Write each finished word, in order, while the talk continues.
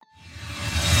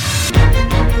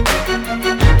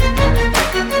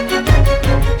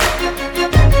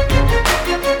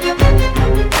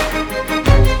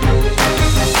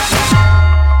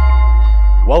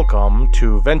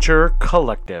to Venture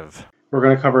Collective. We're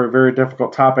going to cover a very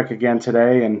difficult topic again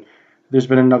today, and there's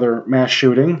been another mass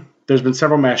shooting. There's been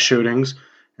several mass shootings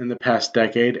in the past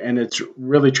decade, and it's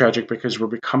really tragic because we're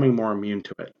becoming more immune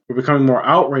to it. We're becoming more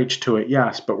outraged to it,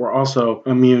 yes, but we're also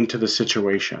immune to the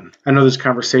situation. I know there's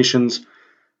conversations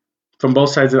from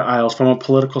both sides of the aisles, from a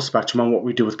political spectrum, on what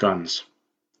we do with guns.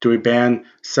 Do we ban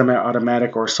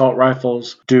semi-automatic or assault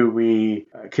rifles? Do we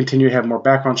continue to have more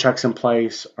background checks in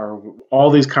place? Or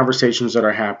all these conversations that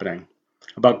are happening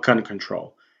about gun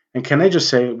control? And can I just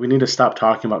say we need to stop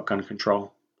talking about gun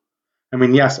control? I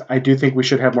mean, yes, I do think we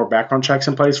should have more background checks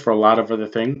in place for a lot of other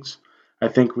things. I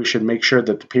think we should make sure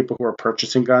that the people who are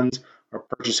purchasing guns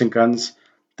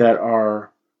that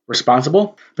are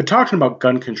responsible. But talking about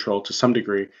gun control to some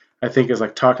degree, I think is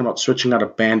like talking about switching out a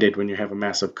Band-Aid when you have a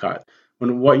massive cut.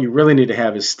 When what you really need to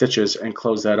have is stitches and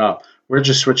close that up. We're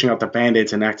just switching out the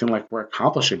Band-Aids and acting like we're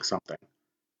accomplishing something.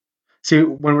 See,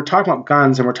 when we're talking about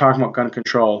guns and we're talking about gun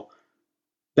control,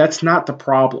 that's not the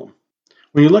problem.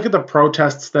 When you look at the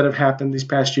protests that have happened these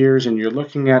past years and you're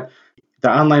looking at the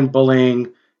online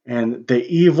bullying and the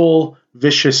evil,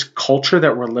 vicious culture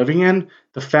that we're living in,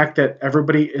 the fact that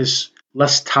everybody is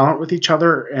less tolerant with each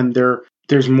other and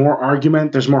there's more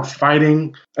argument, there's more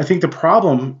fighting, I think the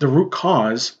problem, the root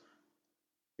cause,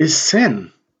 is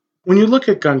sin. When you look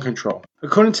at gun control,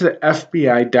 according to the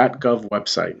FBI.gov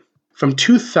website, from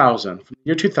the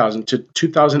year 2000 to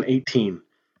 2018,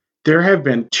 there have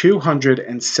been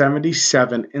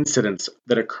 277 incidents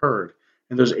that occurred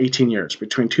in those 18 years,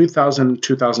 between 2000 and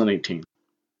 2018.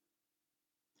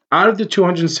 Out of the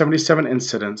 277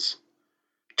 incidents,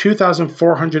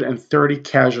 2,430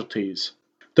 casualties.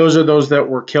 Those are those that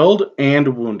were killed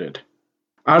and wounded.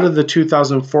 Out of the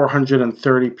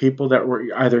 2,430 people that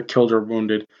were either killed or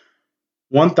wounded,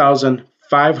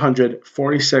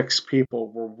 1,546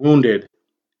 people were wounded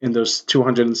in those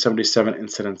 277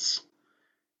 incidents.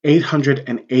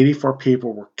 884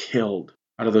 people were killed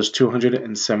out of those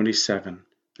 277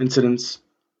 incidents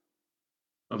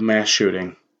of mass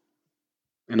shooting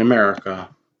in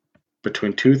America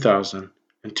between 2000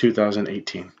 and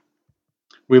 2018.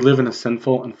 We live in a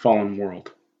sinful and fallen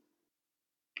world.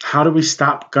 How do we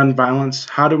stop gun violence?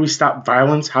 How do we stop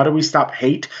violence? How do we stop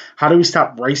hate? How do we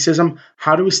stop racism?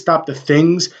 How do we stop the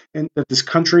things that this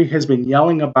country has been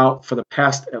yelling about for the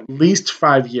past at least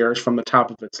 5 years from the top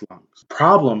of its lungs? The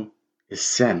problem is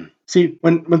sin. See,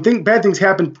 when bad things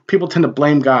happen, people tend to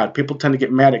blame God. People tend to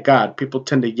get mad at God. People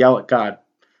tend to yell at God.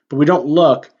 But we don't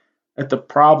look at the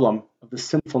problem of the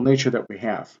sinful nature that we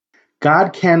have.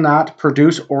 God cannot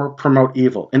produce or promote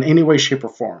evil in any way, shape, or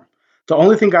form. The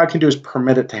only thing God can do is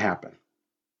permit it to happen.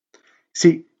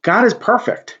 See, God is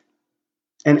perfect,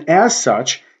 and as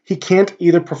such, he can't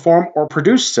either perform or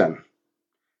produce sin.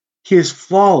 He is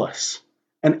flawless.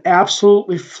 An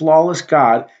absolutely flawless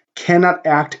God cannot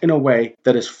act in a way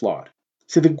that is flawed.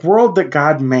 See, the world that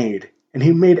God made, and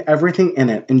he made everything in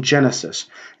it in Genesis.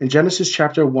 In Genesis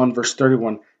chapter 1, verse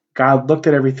 31, God looked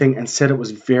at everything and said it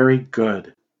was very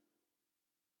good.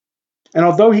 And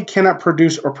although he cannot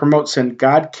produce or promote sin,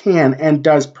 God can and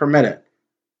does permit it.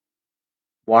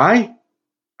 Why?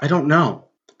 I don't know.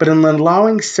 But in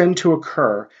allowing sin to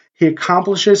occur, he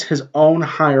accomplishes his own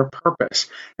higher purpose.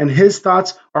 And his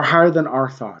thoughts are higher than our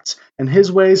thoughts. And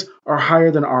his ways are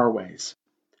higher than our ways.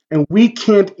 And we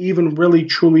can't even really,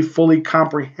 truly, fully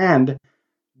comprehend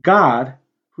God,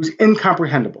 who's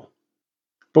incomprehensible.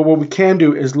 But what we can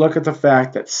do is look at the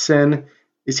fact that sin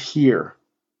is here.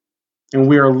 And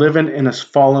we are living in a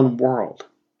fallen world.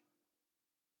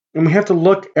 And we have to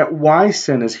look at why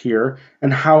sin is here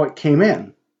and how it came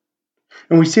in.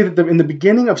 And we see that in the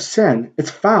beginning of sin, it's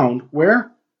found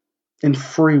where? In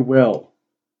free will.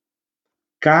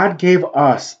 God gave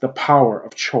us the power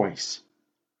of choice,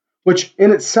 which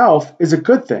in itself is a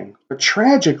good thing. But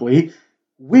tragically,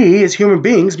 we as human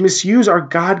beings misuse our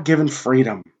God-given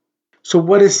freedom. So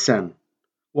what is sin?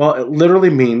 Well, it literally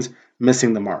means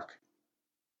missing the mark.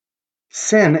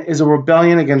 Sin is a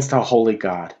rebellion against a holy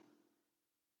God.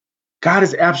 God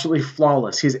is absolutely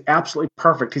flawless. He's absolutely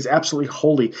perfect. He's absolutely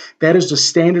holy. That is the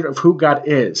standard of who God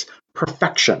is.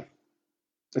 Perfection.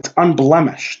 It's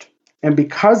unblemished. And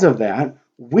because of that,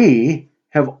 we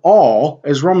have all,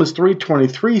 as Romans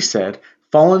 3:23 said,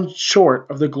 fallen short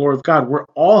of the glory of God. We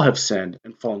all have sinned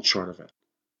and fallen short of it.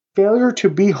 Failure to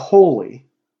be holy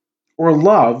or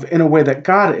love in a way that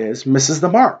God is misses the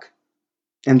mark.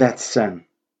 And that's sin.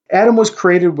 Adam was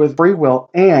created with free will,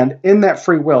 and in that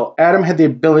free will, Adam had the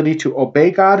ability to obey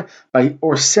God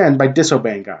or sin by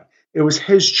disobeying God. It was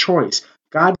his choice.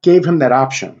 God gave him that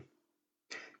option.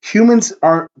 Humans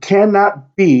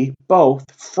cannot be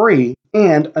both free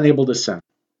and unable to sin.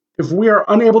 If we are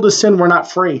unable to sin, we're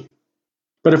not free.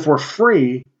 But if we're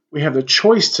free, we have the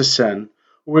choice to sin,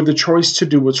 or we have the choice to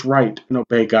do what's right and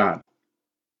obey God.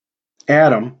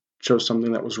 Adam chose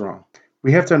something that was wrong.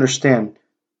 We have to understand,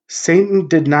 Satan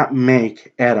did not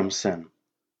make Adam sin.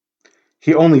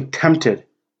 He only tempted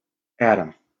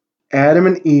Adam. Adam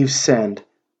and Eve sinned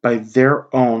by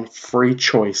their own free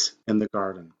choice in the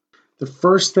garden. The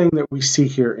first thing that we see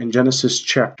here in Genesis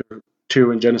chapter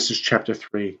 2 and Genesis chapter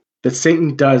 3 that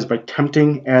Satan does by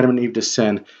tempting Adam and Eve to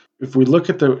sin, if we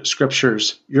look at the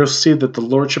scriptures, you'll see that the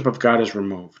lordship of God is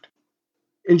removed.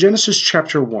 In Genesis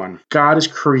chapter 1, God is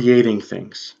creating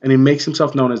things, and he makes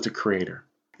himself known as the creator.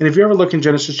 And if you ever look in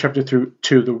Genesis chapter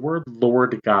 2, the word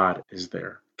Lord God is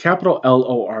there. Capital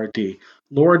Lord,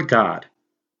 Lord God.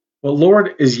 Well,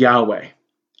 Lord is Yahweh.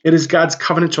 It is God's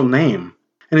covenantal name.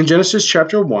 And in Genesis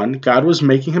chapter 1, God was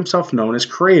making himself known as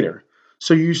creator.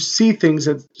 So you see things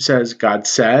that says God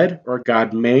said, or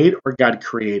God made, or God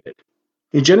created.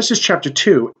 In Genesis chapter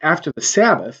 2, after the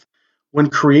Sabbath, when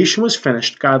creation was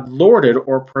finished, God lorded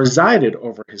or presided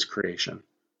over his creation.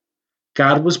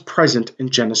 God was present in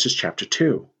Genesis chapter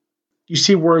 2. You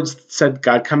see words that said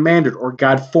God commanded, or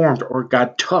God formed, or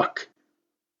God took.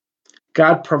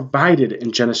 God provided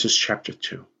in Genesis chapter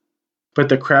 2. But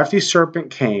the crafty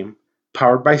serpent came,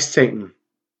 powered by Satan.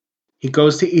 He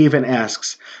goes to Eve and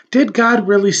asks, "Did God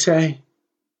really say?"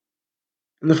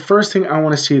 And the first thing I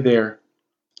want to see there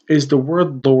is the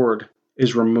word Lord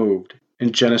is removed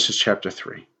in Genesis chapter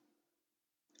 3.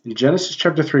 In Genesis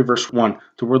chapter 3, verse 1,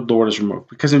 the word Lord is removed.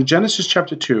 Because in Genesis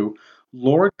chapter 2,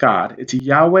 Lord God, it's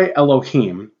Yahweh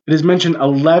Elohim, it is mentioned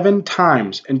 11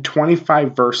 times in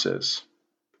 25 verses.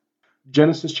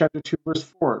 Genesis chapter 2, verse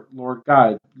 4, Lord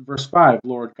God. Verse 5,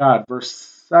 Lord God. Verse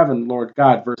 7, Lord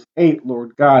God. Verse 8,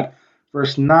 Lord God.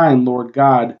 Verse 9, Lord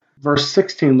God. Verse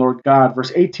 16, Lord God.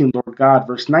 Verse 18, Lord God.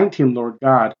 Verse 19, Lord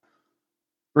God.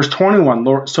 Verse 21,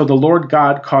 Lord. So the Lord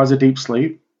God caused a deep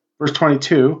sleep. Verse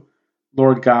 22,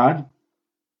 Lord God.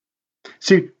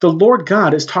 See, the Lord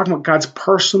God is talking about God's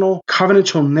personal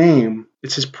covenantal name.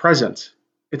 It's his presence.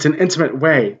 It's an intimate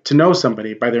way to know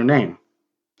somebody by their name.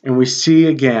 And we see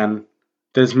again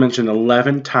that it's mentioned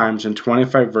 11 times in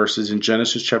 25 verses in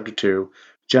Genesis chapter 2.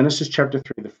 Genesis chapter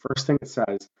 3, the first thing it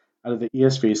says out of the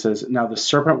ESV says, "Now the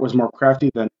serpent was more crafty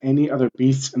than any other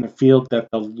beast in the field that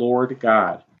the Lord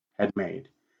God had made.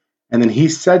 And then he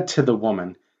said to the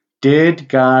woman, 'Did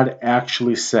God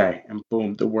actually say?'" And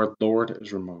boom, the word Lord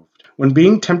is removed. When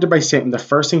being tempted by Satan, the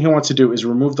first thing he wants to do is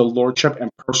remove the lordship and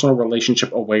personal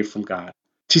relationship away from God.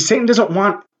 See, Satan doesn't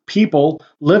want people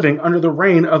living under the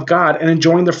reign of God and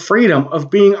enjoying the freedom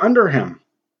of being under him.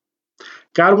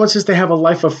 God wants us to have a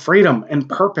life of freedom and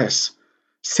purpose.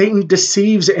 Satan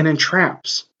deceives and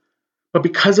entraps. But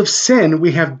because of sin,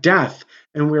 we have death,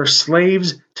 and we are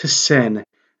slaves to sin,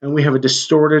 and we have a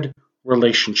distorted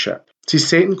relationship. See,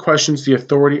 Satan questions the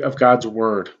authority of God's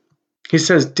word. He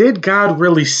says, "Did God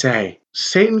really say?"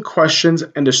 Satan questions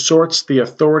and distorts the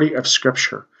authority of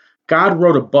Scripture. God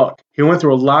wrote a book. He went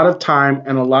through a lot of time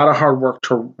and a lot of hard work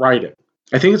to write it.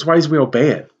 I think it's wise we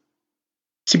obey it.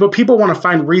 See, but people want to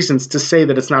find reasons to say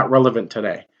that it's not relevant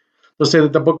today. They'll say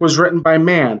that the book was written by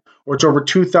man, or it's over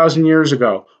 2,000 years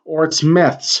ago, or it's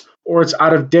myths, or it's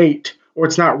out of date, or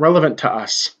it's not relevant to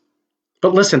us.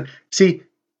 But listen, see,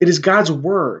 it is God's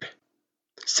word.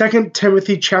 2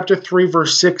 Timothy chapter 3,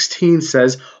 verse 16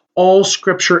 says, "All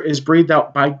scripture is breathed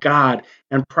out by God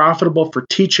and profitable for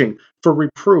teaching, for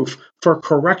reproof, for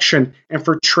correction, and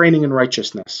for training in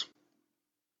righteousness."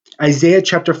 Isaiah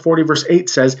chapter 40, verse 8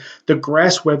 says, "The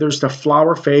grass withers, the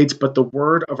flower fades, but the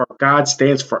word of our God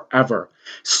stands forever."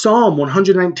 Psalm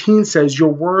 119 says,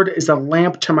 "Your word is a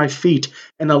lamp to my feet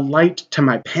and a light to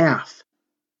my path."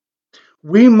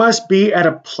 We must be at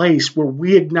a place where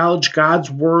we acknowledge God's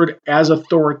word as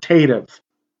authoritative.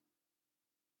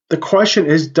 The question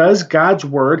is, does God's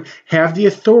word have the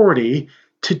authority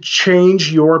to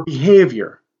change your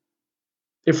behavior?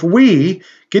 If we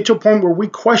get to a point where we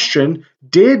question,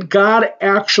 did God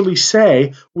actually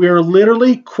say, we are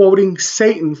literally quoting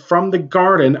Satan from the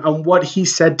garden on what he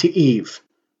said to Eve.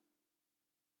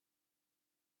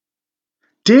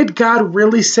 Did God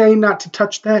really say not to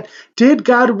touch that? Did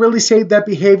God really say that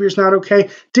behavior is not okay?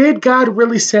 Did God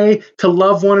really say to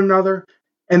love one another?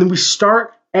 And then we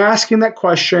start asking that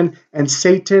question, and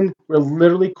Satan, we're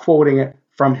literally quoting it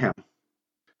from him.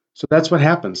 So that's what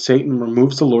happens. Satan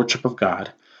removes the lordship of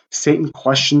God. Satan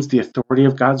questions the authority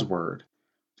of God's word.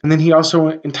 And then he also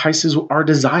entices our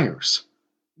desires.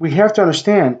 We have to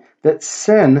understand that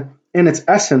sin, in its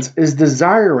essence, is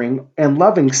desiring and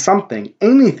loving something,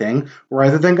 anything,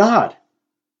 rather than God.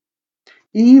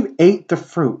 Eve ate the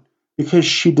fruit, because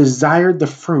she desired the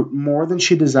fruit more than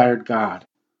she desired God.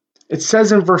 It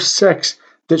says in verse 6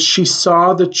 that she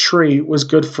saw the tree was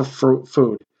good for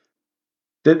food,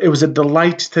 that it was a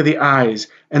delight to the eyes,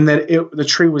 and that the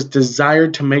tree was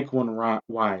desired to make one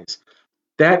wise.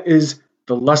 That is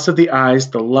the lust of the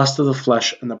eyes, the lust of the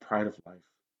flesh, and the pride of life.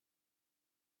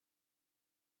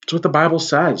 That's what the Bible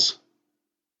says.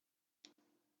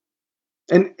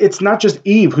 And it's not just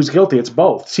Eve who's guilty, it's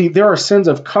both. See, there are sins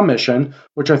of commission,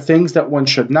 which are things that one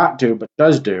should not do but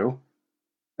does do.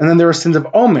 And then there are sins of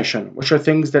omission, which are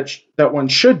things that one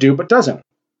should do but doesn't.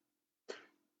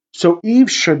 So Eve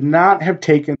should not have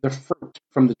taken the fruit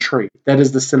from the tree. That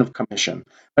is the sin of commission.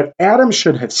 But Adam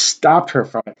should have stopped her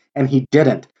from it, and he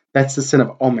didn't. That's the sin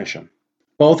of omission.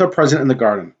 Both are present in the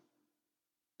garden.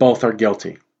 Both are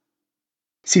guilty.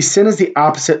 See, sin is the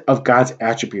opposite of God's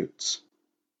attributes.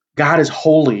 God is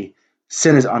holy.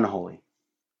 Sin is unholy.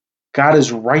 God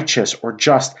is righteous or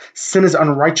just. Sin is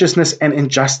unrighteousness and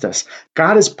injustice.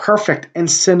 God is perfect, and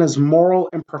sin is moral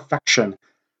imperfection.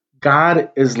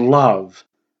 God is love,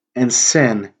 and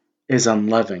sin is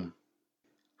unloving.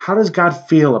 How does God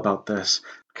feel about this?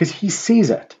 Because he sees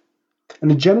it.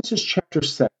 And in Genesis chapter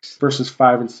 6, verses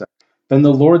 5 and 6, then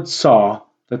the Lord saw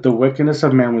that the wickedness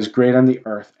of man was great on the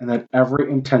earth, and that every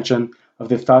intention of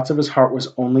the thoughts of his heart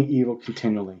was only evil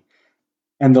continually.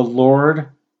 And the Lord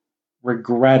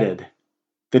regretted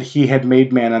that he had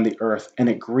made man on the earth, and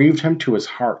it grieved him to his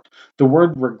heart. The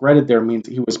word regretted there means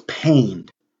he was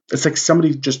pained. It's like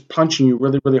somebody just punching you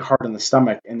really, really hard in the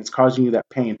stomach, and it's causing you that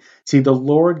pain. See, the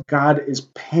Lord God is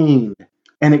pained,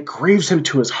 and it grieves him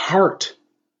to his heart.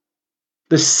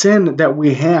 The sin that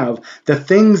we have, the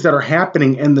things that are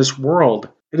happening in this world,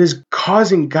 it is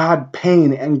causing God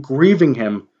pain and grieving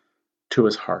him to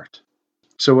his heart.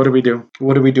 So what do we do?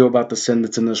 What do we do about the sin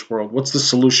that's in this world? What's the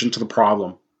solution to the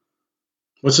problem?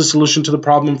 What's the solution to the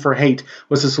problem for hate?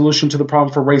 What's the solution to the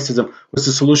problem for racism? What's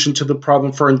the solution to the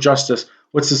problem for injustice?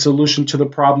 What's the solution to the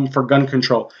problem for gun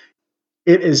control?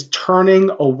 It is turning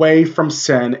away from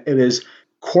sin. It is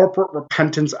corporate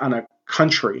repentance on a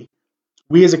country.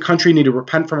 We as a country need to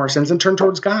repent from our sins and turn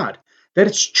towards God. That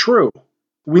is true.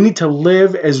 We need to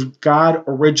live as God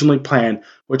originally planned,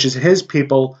 which is his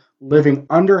people living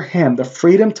under him, the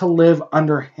freedom to live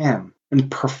under him in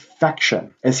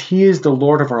perfection, as he is the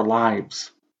Lord of our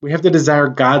lives. We have to desire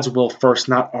God's will first,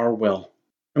 not our will.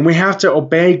 And we have to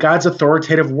obey God's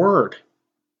authoritative word.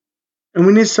 And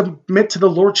we need to submit to the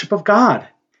lordship of God.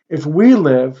 If we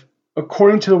live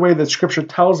according to the way that Scripture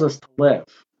tells us to live,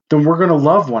 then we're going to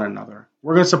love one another.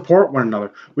 We're going to support one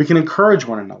another. We can encourage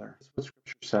one another. That's what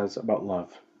Scripture says about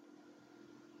love.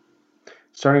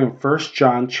 Starting in 1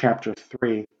 John chapter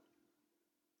 3,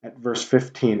 at verse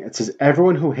 15, it says,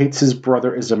 everyone who hates his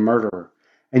brother is a murderer,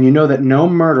 and you know that no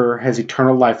murderer has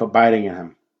eternal life abiding in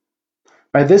him.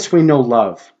 By this we know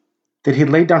love, that he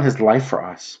laid down his life for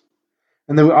us,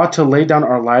 and that we ought to lay down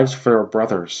our lives for our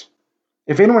brothers.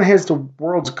 If anyone has the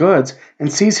world's goods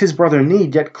and sees his brother in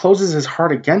need, yet closes his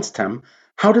heart against him,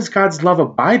 how does God's love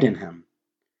abide in him?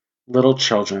 Little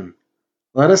children,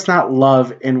 let us not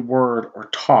love in word or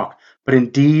talk, but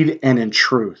in deed and in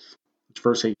truth. It's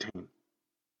verse 18.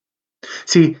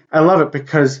 See, I love it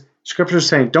because Scripture is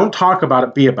saying, don't talk about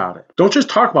it, be about it. Don't just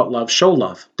talk about love, show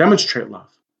love, demonstrate love.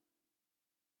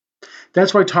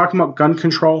 That's why talking about gun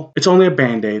control, it's only a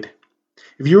Band-Aid.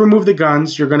 If you remove the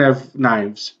guns, you're going to have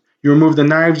knives. You remove the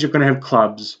knives, you're going to have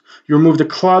clubs. You remove the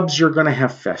clubs, you're going to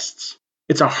have fists.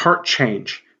 It's a heart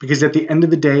change because at the end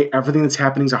of the day, everything that's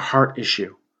happening is a heart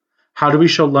issue. How do we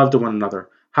show love to one another?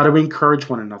 How do we encourage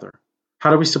one another?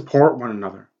 How do we support one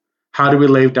another? How do we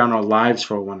lay down our lives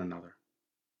for one another?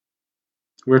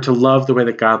 We're to love the way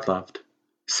that God loved,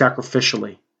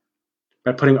 sacrificially,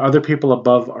 by putting other people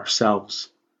above ourselves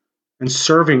and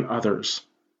serving others,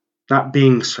 not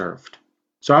being served.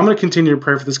 So I'm going to continue to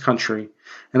pray for this country,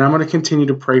 and I'm going to continue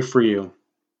to pray for you.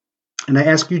 And I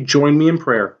ask you, join me in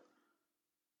prayer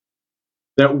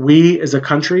that we as a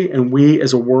country and we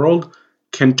as a world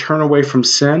can turn away from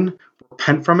sin,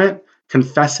 repent from it,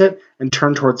 confess it, and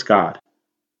turn towards God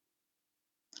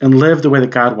and live the way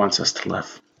that God wants us to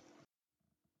live.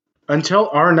 Until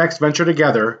our next venture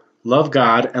together, love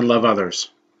God and love others.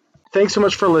 Thanks so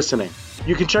much for listening.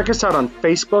 You can check us out on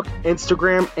Facebook,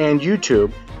 Instagram, and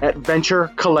YouTube at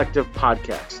Venture Collective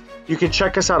Podcast. You can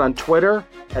check us out on Twitter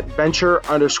at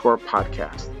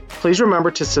Venture_Podcast. Please remember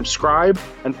to subscribe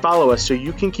and follow us so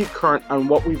you can keep current on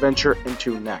what we venture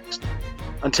into next.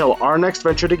 Until our next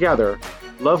venture together,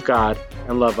 love God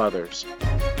and love others.